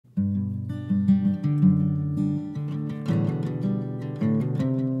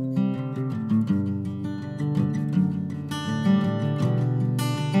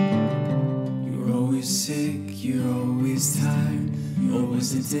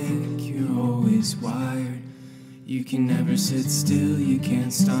stick, you're always wired. You can never sit still, you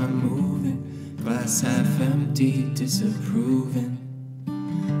can't start moving. Glass half empty, disapproving.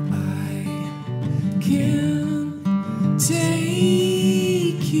 I can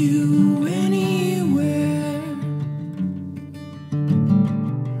take you anywhere.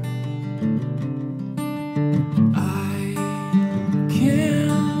 I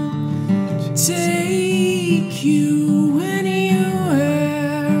can take you anywhere.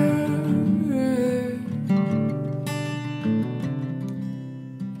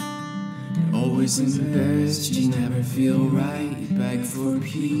 You're always embarrassed, you never feel right. You beg for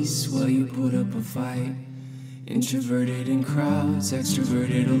peace while you put up a fight. Introverted in crowds,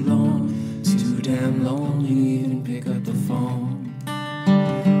 extroverted alone. Too damn lonely to even pick up the phone.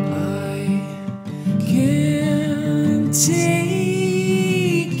 I can take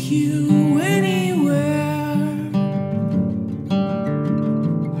you anywhere.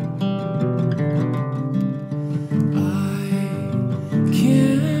 I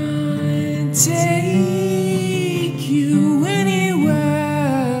can take you anywhere.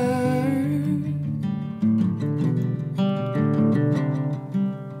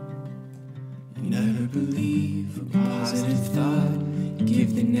 You never believe a positive thought. You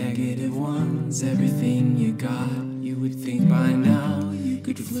give the negative ones everything you got. You would think by now you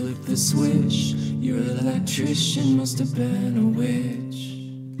could flip the switch. Your electrician must have been a witch.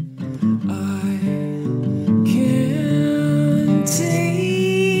 I can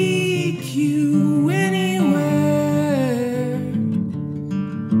take you anywhere.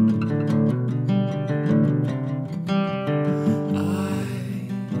 I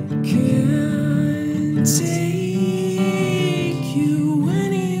can take you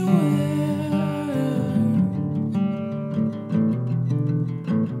anywhere.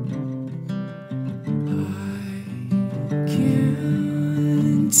 I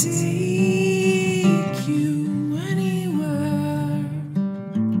can take